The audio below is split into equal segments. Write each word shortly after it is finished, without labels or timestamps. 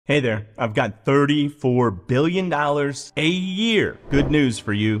Hey there, I've got $34 billion a year. Good news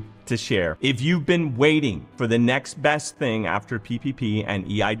for you to share. If you've been waiting for the next best thing after PPP and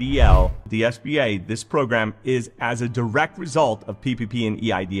EIDL, the SBA, this program is as a direct result of PPP and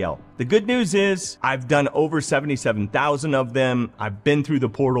EIDL. The good news is I've done over 77,000 of them. I've been through the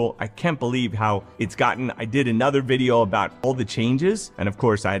portal. I can't believe how it's gotten. I did another video about all the changes. And of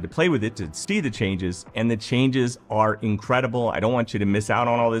course, I had to play with it to see the changes. And the changes are incredible. I don't want you to miss out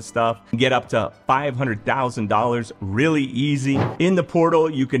on all this stuff. Get up to $500,000 really easy. In the portal,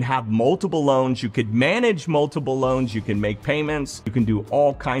 you can have multiple loans. You could manage multiple loans. You can make payments. You can do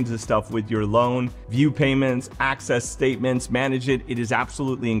all kinds of stuff with your loan, view payments, access statements, manage it. It is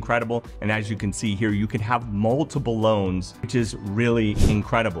absolutely incredible. And as you can see here, you can have multiple loans, which is really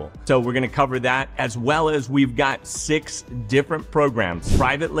incredible. So we're going to cover that, as well as we've got 6 different programs,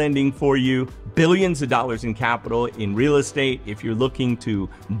 private lending for you, billions of dollars in capital in real estate. If you're looking to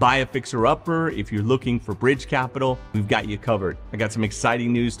buy a fixer-upper, if you're looking for bridge capital, we've got you covered. I got some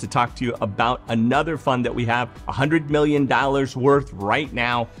exciting news to talk to you about another fund that we have, $100 million worth right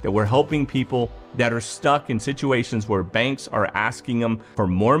now, that we're helping people that are stuck in situations where banks are asking them for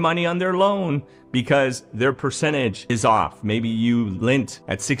more money on their loan because their percentage is off. Maybe you lent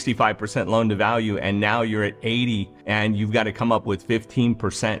at 65% loan to value and now you're at 80 and you've got to come up with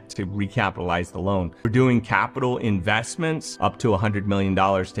 15% to recapitalize the loan. We're doing capital investments up to $100 million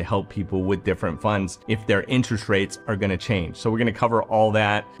to help people with different funds if their interest rates are going to change. So we're going to cover all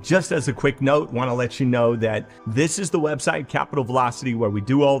that. Just as a quick note, want to let you know that this is the website, Capital Velocity, where we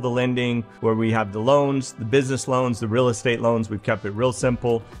do all the lending, where we have the loans, the business loans, the real estate loans. We've kept it real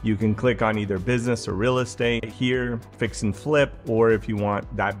simple. You can click on either business or real estate here, fix and flip, or if you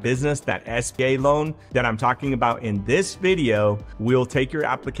want that business, that SBA loan that I'm talking about in this video, we'll take your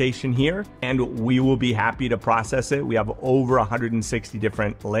application here and we will be happy to process it. We have over 160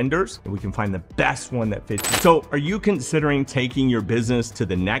 different lenders and we can find the best one that fits you. So are you considering taking your business to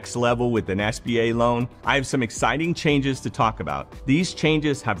the next level with an SBA loan? I have some exciting changes to talk about. These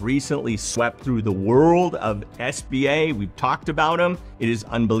changes have recently swept through the world of SBA. We've talked about them. It is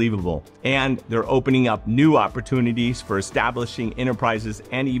unbelievable. And they're opening up new opportunities for establishing enterprises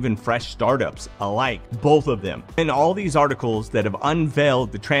and even fresh startups alike, both of them. In all these articles that have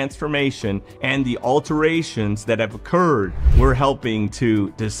unveiled the transformation and the alterations that have occurred, we're helping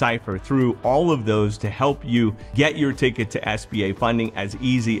to decipher through all of those to help you get your ticket to SBA funding as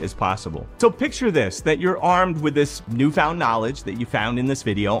easy as possible. So picture this, that you're armed with this newfound knowledge that you found in this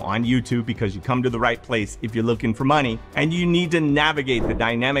video on YouTube, because you come to the right place if you're looking for money and you need to navigate the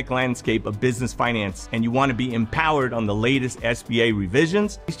dynamic landscape of business finance and you want to be empowered on the latest SBA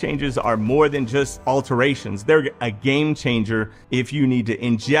revisions. These changes are more than just alterations. They're a game changer if you need to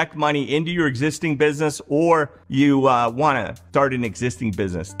inject money into your existing business or you want to start an existing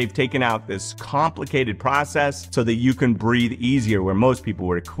business. They've taken out this complicated process so that you can breathe easier, where most people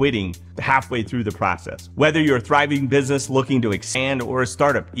were quitting halfway through the process. Whether you're a thriving business looking to expand or a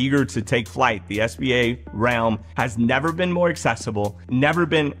startup eager to take flight, the SBA realm has never been more accessible, never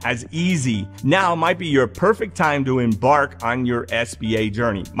been as easy. Now might be your perfect time to embark on your SBA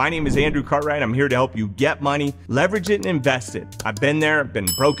journey. My name is Andrew Cartwright. I'm here to help you get money, leverage it, and invest it. I've been there, been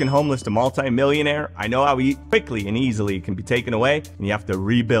broken homeless to multi-millionaire. I know how quickly and easily it can be taken away and you have to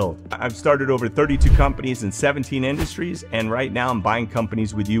rebuild. I've started over 32 companies in 17 industries, and right now I'm buying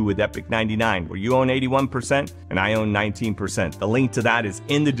companies with you with Epic 99, where you own 81% and I own 19%. The link to that is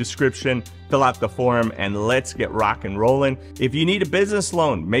in the description. Fill out the form and let's get rock and rolling. If you need a business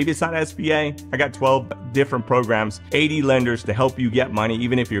loan, maybe it's not SBA, I got 12 different programs, 80 lenders to help you get money.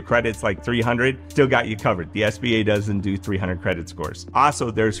 Even if your credit's like 300, still got you covered. The SBA doesn't do 300 credit scores. Also,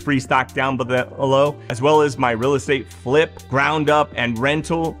 there's free stock down below, as well as my real estate flip, ground up, and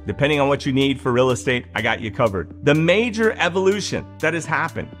rental. Depending on what you need for real estate, I got you covered. The major evolution that has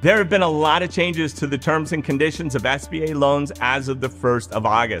happened, there have been a lot of changes to the terms and conditions of SBA loans as of the 1st of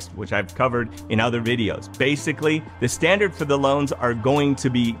August, which I've covered in other videos. Basically, the standard for the loans are going to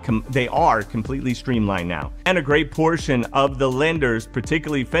be, they are completely streamlined now. And a great portion of the lenders,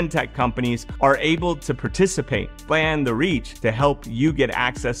 particularly fintech companies, are able to participate, plan the reach to help you get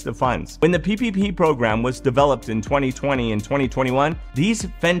access to funds. When the PPP program was developed in 2020 and 2021, these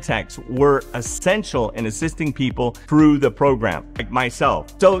fintechs were essential in assisting people through the program, like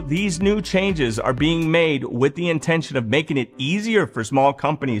myself. So these new changes are being made with the intention of making it easier for small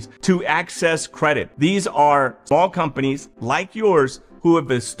companies to access credit. These are small companies like yours who have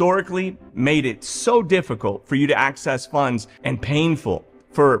historically made it so difficult for you to access funds and painful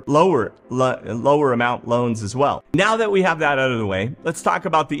for lower amount loans as well. Now that we have that out of the way, let's talk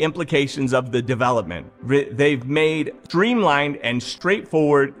about the implications of the development. They've made streamlined and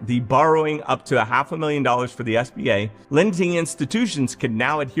straightforward the borrowing up to $500,000 for the SBA. Lending institutions can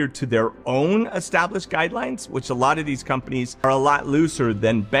now adhere to their own established guidelines, which a lot of these companies are a lot looser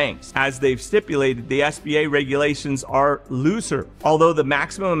than banks. As they've stipulated, the SBA regulations are looser, although the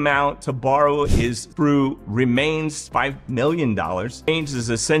maximum amount to borrow remains $5 million. Change is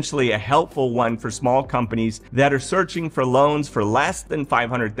essentially a helpful one for small companies that are searching for loans for less than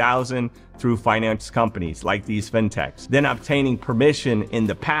 $500,000 through finance companies like these fintechs. Then obtaining permission in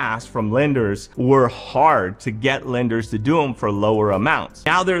the past from lenders were hard to get lenders to do them for lower amounts.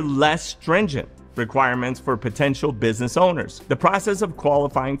 Now they're less stringent requirements for potential business owners. The process of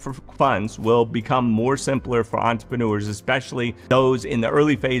qualifying for funds will become more simpler for entrepreneurs, especially those in the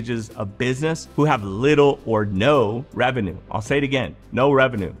early phases of business who have little or no revenue. I'll say it again, no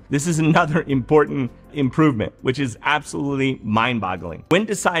revenue. This is another important improvement, which is absolutely mind-boggling. When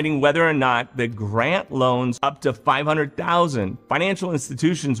deciding whether or not the grant loans up to $500,000, financial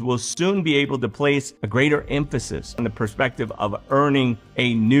institutions will soon be able to place a greater emphasis on the perspective of earning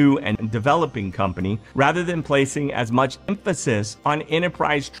a new and developing company, rather than placing as much emphasis on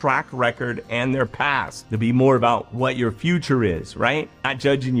enterprise track record and their past. To be more about what your future is, right? Not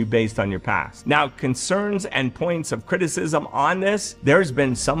judging you based on your past. Now, concerns and points of criticism on this, there's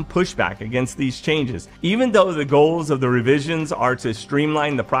been some pushback against these changes. Even though the goals of the revisions are to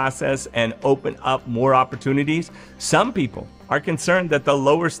streamline the process and open up more opportunities, some people are concerned that the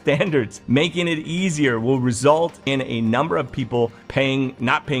lower standards making it easier will result in a number of people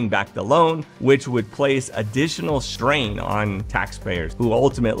not paying back the loan, which would place additional strain on taxpayers who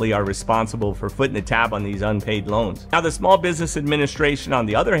ultimately are responsible for footing the tab on these unpaid loans. Now, the Small Business Administration, on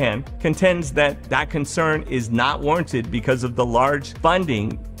the other hand, contends that that concern is not warranted because of the large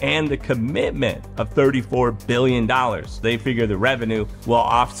funding and the commitment of $34 billion. They figure the revenue will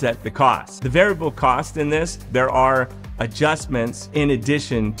offset the cost. The variable cost in this, there are adjustments in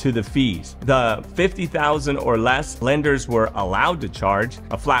addition to the fees. The $50,000 or less lenders were allowed to charge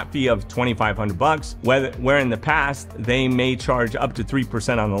a flat fee of $2,500, where in the past they may charge up to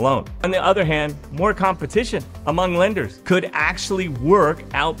 3% on the loan. On the other hand, more competition among lenders could actually work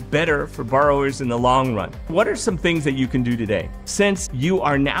out better for borrowers in the long run. What are some things that you can do today? Since you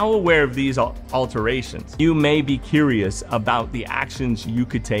are now aware of these alterations, you may be curious about the actions you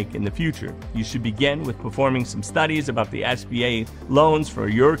could take in the future. You should begin with performing some studies about the SBA loans for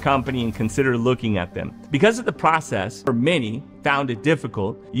your company and consider looking at them. Because of the process, for many found it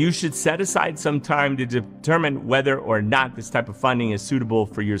difficult, you should set aside some time to determine whether or not this type of funding is suitable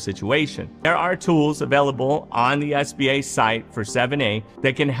for your situation. There are tools available on the SBA site for 7A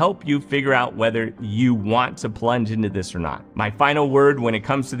that can help you figure out whether you want to plunge into this or not. My final word when it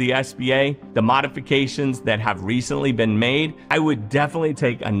comes to the SBA, the modifications that have recently been made, I would definitely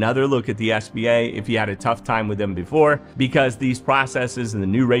take another look at the SBA if you had a tough time with them before, because these processes and the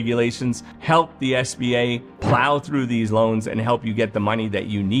new regulations help the SBA plow through these loans and help you get the money that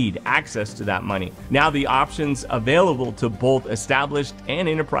you need, access to that money. Now, the options available to both established and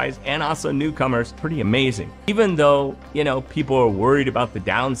enterprise and also newcomers, pretty amazing. Even though, people are worried about the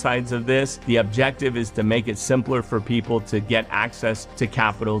downsides of this, the objective is to make it simpler for people to get access to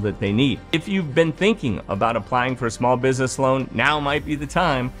capital that they need. If you've been thinking about applying for a small business loan, now might be the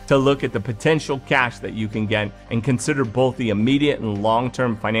time to look at the potential cash that you can get and consider both the immediate and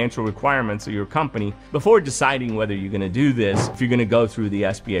long-term financial requirements of your company before deciding whether you're going to do this, if you're going to go through the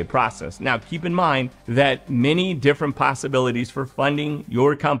SBA process. Now, keep in mind that many different possibilities for funding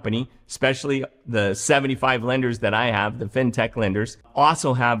your company, especially the 75 lenders that I have, the fintech lenders,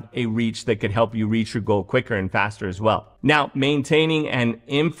 also have a reach that could help you reach your goal quicker and faster as well. Now, maintaining an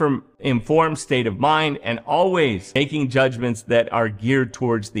informed state of mind and always making judgments that are geared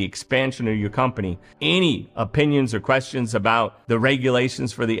towards the expansion of your company. Any opinions or questions about the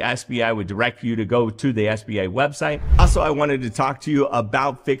regulations for the SBA, I would direct you to go to the SBA website. Also, I wanted to talk to you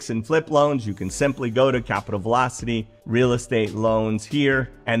about fix and flip loans. You can simply go to Capital Velocity Real Estate Loans here,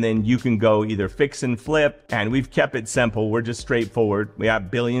 and then you can go either fix and flip, and we've kept it simple. We're just straightforward. We have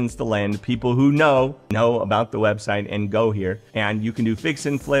billions to lend. People who know about the website and go here, and you can do fix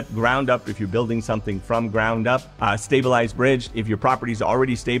and flip, ground up if you're building something from ground up, stabilized bridge if your property's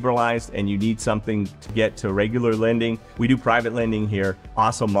already stabilized and you need something to get to regular lending. We do private lending here.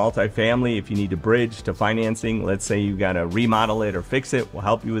 Also multifamily if you need to bridge to financing. Let's say you got to remodel it or fix it, we'll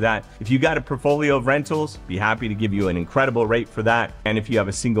help you with that. If you got a portfolio of rentals, be happy to give you an incredible rate for that. And if you have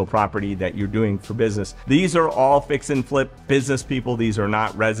a single property that you're doing for business, these are all fix and flip business people. These are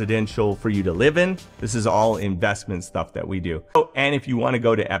not residential for you to live in. This is all investment stuff that we do. Oh, and if you want to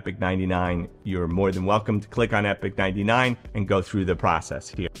go to Epic 99, you're more than welcome to click on Epic 99 and go through the process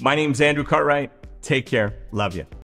here. My name's Andrew Cartwright. Take care. Love you.